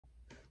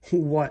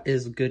What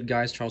is good,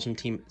 guys? Charles from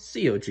Team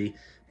COG.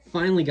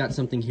 Finally got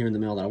something here in the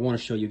mail that I want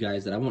to show you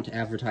guys, that I want to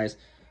advertise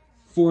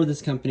for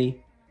this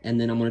company, and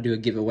then I'm going to do a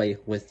giveaway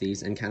with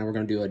these, and kind of we're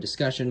going to do a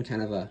discussion,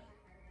 kind of a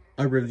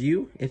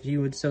review, if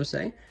you would so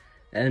say.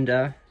 And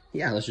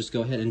yeah, let's just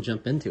go ahead and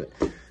jump into it.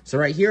 So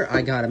right here,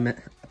 I got a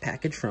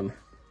package from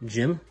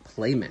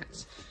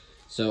GAMETIME.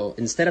 So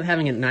instead of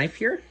having a knife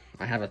here,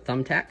 I have a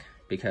thumbtack,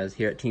 because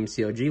here at Team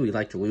COG, we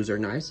like to lose our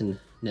knives and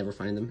never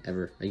find them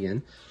ever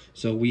again.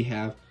 So we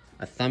have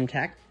a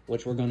thumbtack,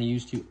 which we're going to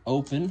use to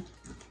open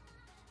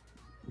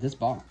this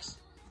box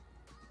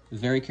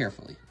very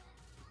carefully.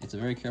 It's a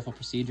very careful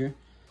procedure, and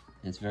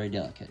it's very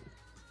delicate.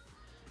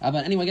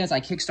 But anyway, guys, I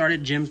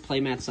kickstarted Jim's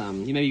playmats.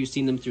 Maybe you've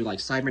seen them through like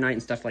Cyber Night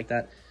and stuff like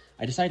that.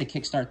 I decided to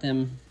kickstart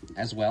them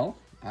as well.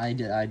 I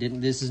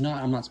didn't.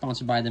 I'm not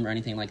sponsored by them or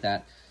anything like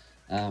that.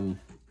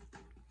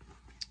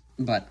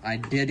 But I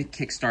did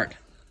kickstart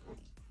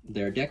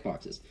their deck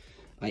boxes.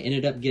 I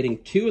ended up getting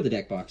 2 of the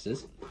deck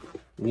boxes,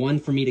 one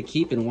for me to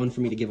keep and one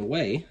for me to give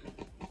away.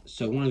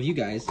 So one of you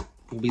guys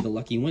will be the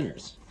lucky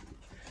winners.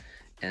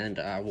 And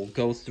we'll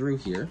go through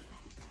here.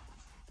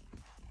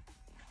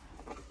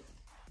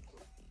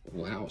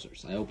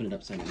 Wowzers, I opened it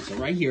upside down. So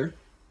right here,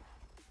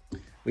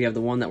 we have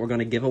the one that we're going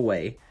to give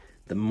away,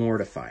 the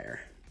Mortifier.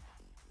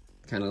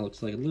 Kind of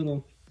looks like a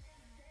little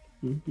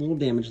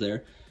damage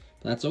there,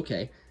 but that's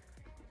okay.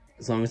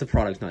 As long as the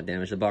product's not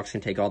damaged, the box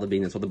can take all the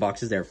beating. That's what the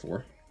box is there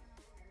for.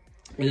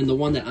 And then the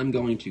one that I'm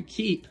going to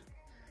keep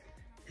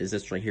is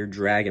this right here,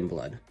 Dragon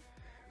Blood.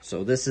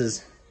 So this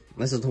is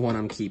the one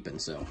I'm keeping.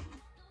 So,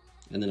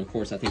 and then of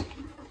course I think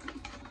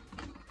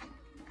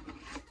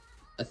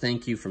a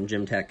thank you from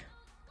Gym Tech.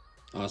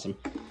 Awesome.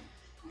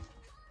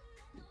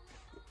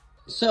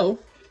 So,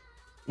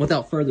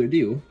 without further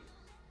ado,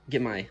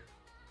 get my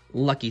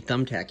lucky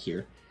thumbtack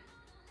here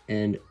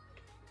and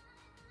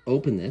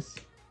open this.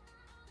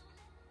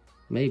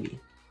 Maybe.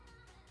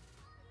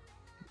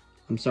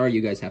 I'm sorry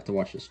you guys have to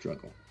watch this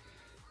struggle,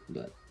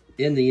 but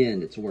in the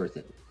end, it's worth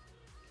it.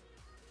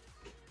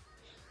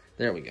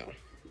 There we go.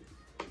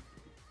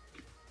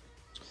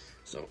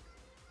 So,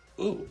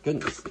 oh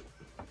goodness.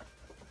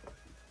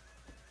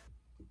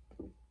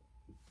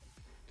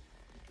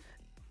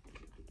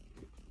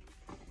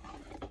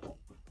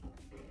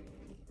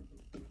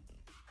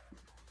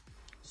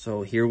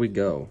 So here we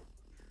go.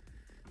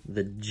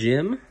 The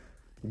Gym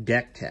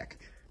Deck Tech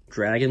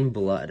Dragon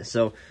Blood.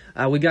 So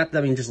we got,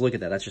 I mean, just look at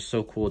that. That's just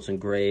so cool. It's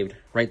engraved.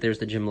 Right there's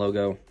the Gym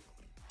logo.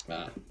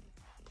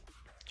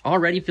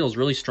 Already feels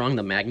really strong,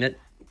 the magnet.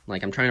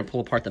 Like I'm trying to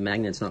pull apart the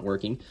magnet, it's not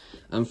working.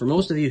 For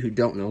most of you who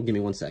don't know, give me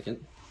 1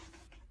 second.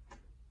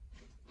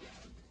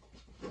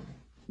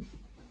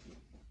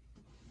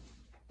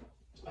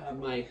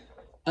 My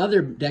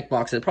other deck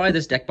box, probably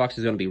this deck box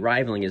is going to be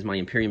rivaling, is my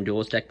Imperium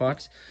Duelist deck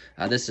box.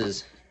 This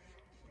is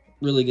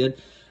really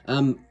good.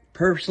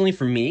 Personally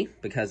for me,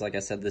 because like I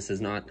said, this is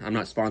not, I'm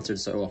not sponsored,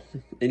 so,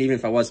 and even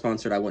if I was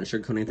sponsored, I wouldn't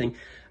sugarcoat anything.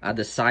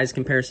 The size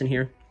comparison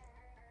here,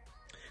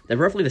 they're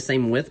roughly the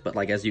same width, but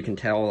like as you can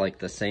tell, like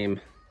the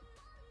same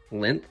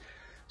length.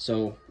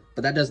 So,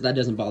 but that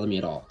doesn't bother me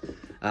at all.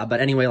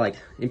 But anyway, like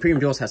Imperium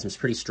Duelist has some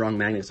pretty strong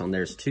magnets on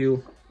theirs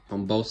too,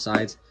 on both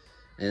sides.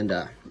 And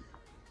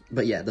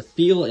but yeah, the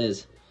feel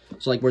is,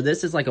 so like where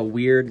this is like a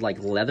weird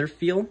like leather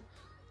feel,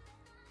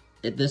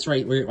 this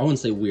right, I wouldn't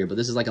say weird, but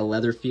this is like a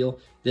leather feel.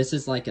 This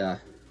is like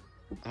a,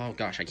 oh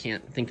gosh, I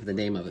can't think of the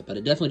name of it, but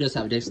it definitely does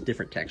have a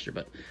different texture.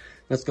 But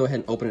let's go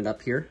ahead and open it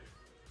up here.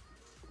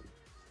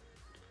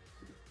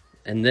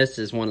 And this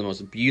is one of the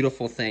most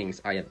beautiful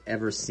things I have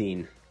ever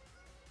seen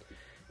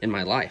in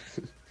my life,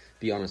 to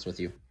be honest with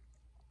you.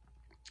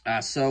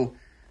 So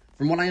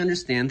from what I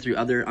understand through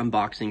other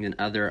unboxings and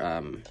other,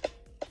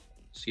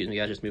 excuse me,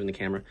 guys, just moving the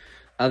camera,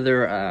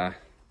 other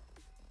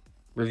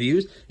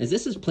reviews, is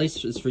this is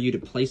places for you to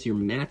place your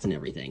mats and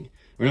everything.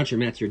 Or not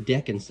your mats, your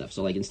deck and stuff.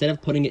 So like instead of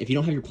putting it, if you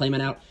don't have your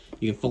playmat out,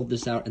 you can fold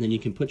this out and then you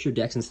can put your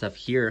decks and stuff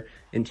here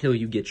until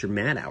you get your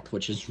mat out,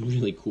 which is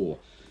really cool.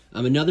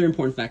 Another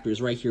important factor is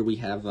right here we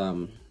have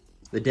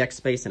the deck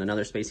space and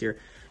another space here.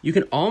 You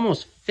can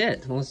almost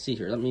fit, well, let's see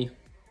here, let me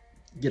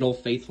get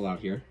Old Faithful out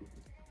here.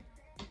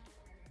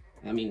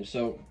 I mean,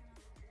 so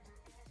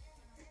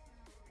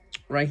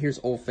right here's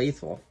Old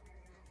Faithful.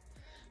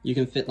 You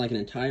can fit like an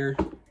entire,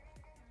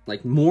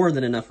 like more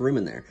than enough room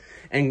in there.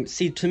 And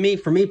see,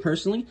 for me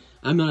personally,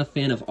 I'm not a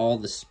fan of all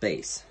the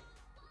space.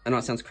 I know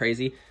it sounds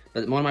crazy,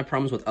 but one of my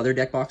problems with other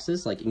deck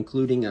boxes, like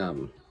including,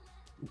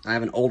 I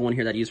have an old one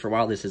here that I used for a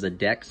while, this is a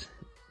Dex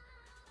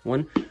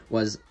one,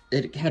 was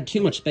it had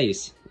too much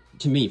space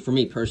for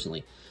me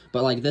personally.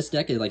 But like this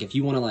deck is like, if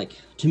you want to like,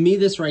 to me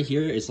this right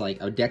here is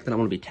like a deck that I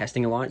want to be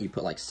testing a lot. You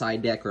put like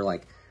side deck or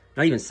like,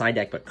 not even side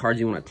deck, but cards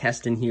you want to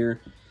test in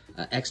here.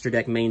 Extra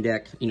deck, main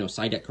deck, you know,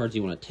 side deck cards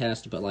you want to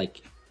test, but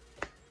like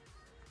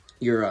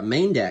your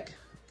main deck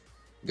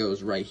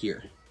goes right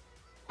here.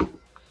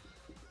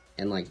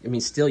 And like, I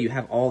mean, still you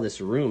have all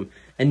this room.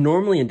 And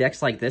normally in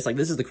decks like this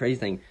is the crazy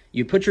thing.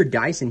 You put your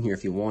dice in here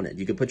if you wanted.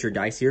 You could put your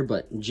dice here,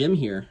 but Jim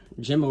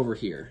over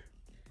here,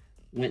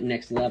 went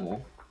next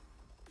level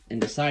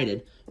and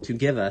decided to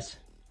give us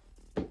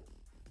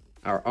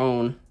our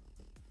own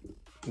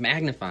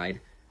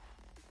magnified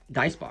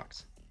dice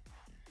box.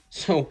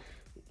 So,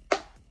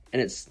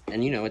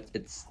 and you know,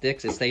 it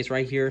sticks, it stays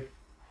right here.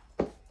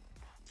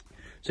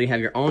 So you have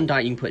your own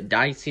die, you can put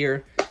dice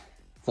here,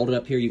 fold it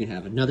up here, you can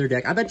have another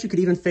deck. I bet you could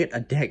even fit a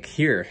deck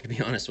here, to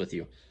be honest with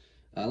you.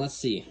 Let's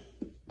see.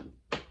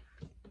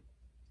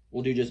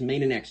 We'll do just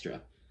main and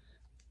extra.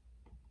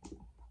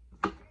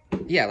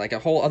 Yeah, like a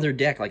whole other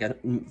deck, like a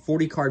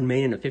 40 card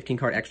main and a 15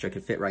 card extra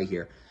could fit right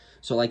here.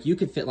 So like you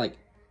could fit like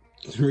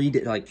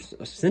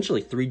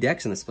essentially 3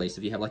 decks in this place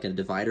if you have like a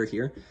divider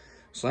here.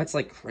 So that's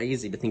like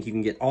crazy to think you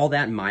can get all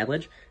that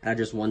mileage out of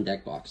just one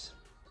deck box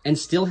and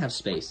still have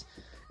space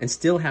and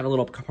still have a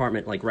little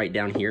compartment like right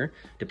down here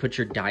to put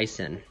your dice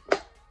in.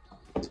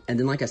 And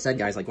then, like I said,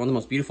 guys, like one of the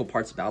most beautiful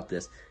parts about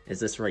this is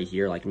this right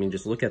here. Like, I mean,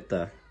 just look at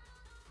the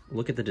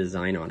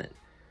design on it.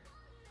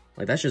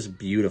 Like, that's just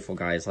beautiful,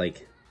 guys.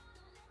 Like,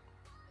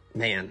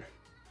 man.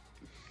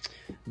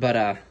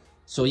 But,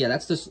 so yeah,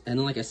 that's this. And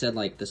then, like I said,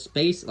 like the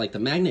space, like the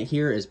magnet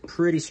here is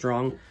pretty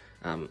strong.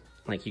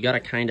 Like you gotta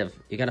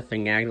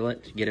finagle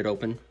it to get it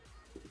open.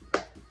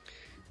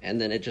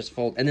 And then it just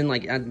folds. And then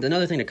like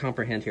another thing to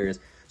comprehend here is,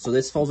 so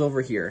this folds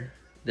over here.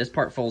 This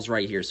part folds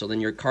right here. So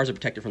then your cards are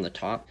protected from the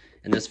top,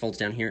 and this folds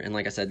down here. And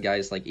like I said,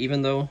 guys, like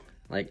even though,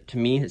 like to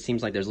me, it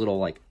seems like there's a little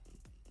like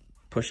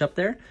push up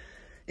there,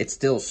 it's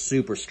still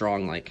super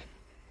strong. Like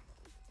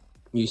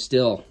you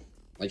still,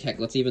 like heck,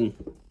 let's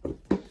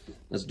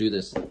do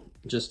this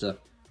just to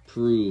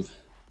prove.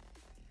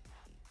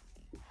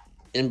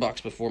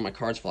 Inbox before my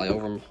cards fly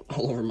over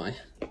all over my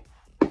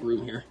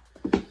room here.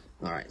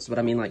 All right, so but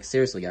I mean, like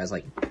seriously, guys,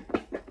 like,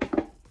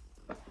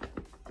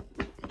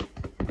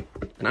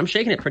 and I'm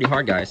shaking it pretty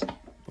hard, guys.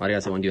 Why do you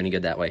guys want to do any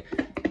good that way?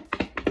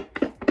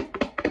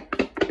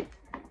 I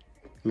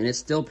mean, it's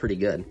still pretty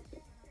good.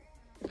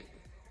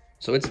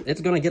 So it's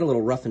gonna get a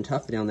little rough and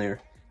tough down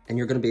there, and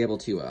you're gonna be able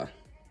to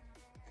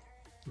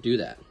do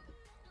that.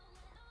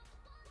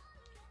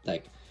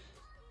 Like,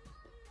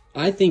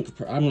 I think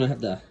I'm gonna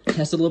have to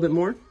test it a little bit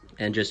more.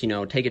 And just, you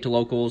know, take it to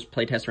locals,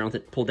 play test around with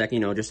it, pull deck, you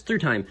know, just through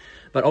time.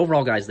 But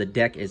overall, guys, the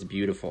deck is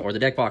beautiful, or the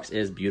deck box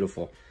is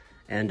beautiful.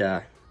 And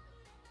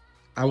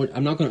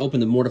I'm not going to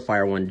open the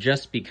Mortifier one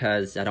just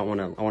because I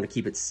want to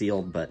keep it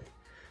sealed. But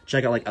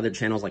check out like other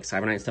channels like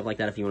Cyberknight and stuff like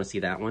that if you want to see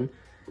that one.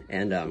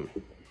 And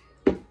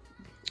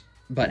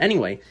but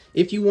anyway,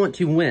 if you want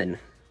to win,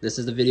 this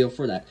is the video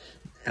for that.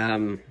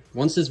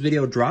 Once this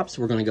video drops,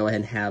 we're going to go ahead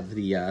and have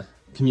the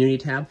community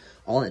tab.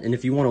 And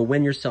if you want to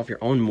win yourself your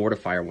own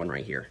Mortifier one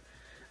right here.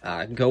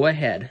 Go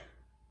ahead,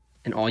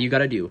 and all you got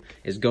to do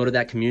is go to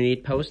that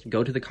community post,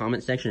 go to the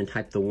comment section, and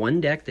type the one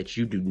deck that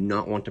you do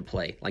not want to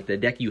play. Like the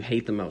deck you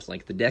hate the most,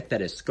 like the deck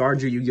that has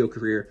scarred your Yu-Gi-Oh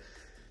career,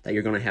 that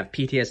you're going to have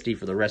PTSD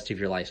for the rest of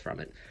your life from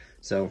it.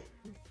 So,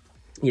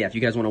 yeah, if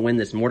you guys want to win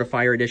this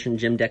Mortifier Edition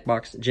Gym Deck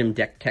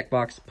Tech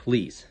Box,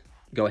 please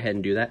go ahead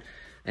and do that.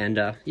 And,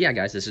 yeah,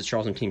 guys, this is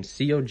Charles and Team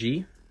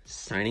COG,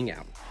 signing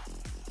out.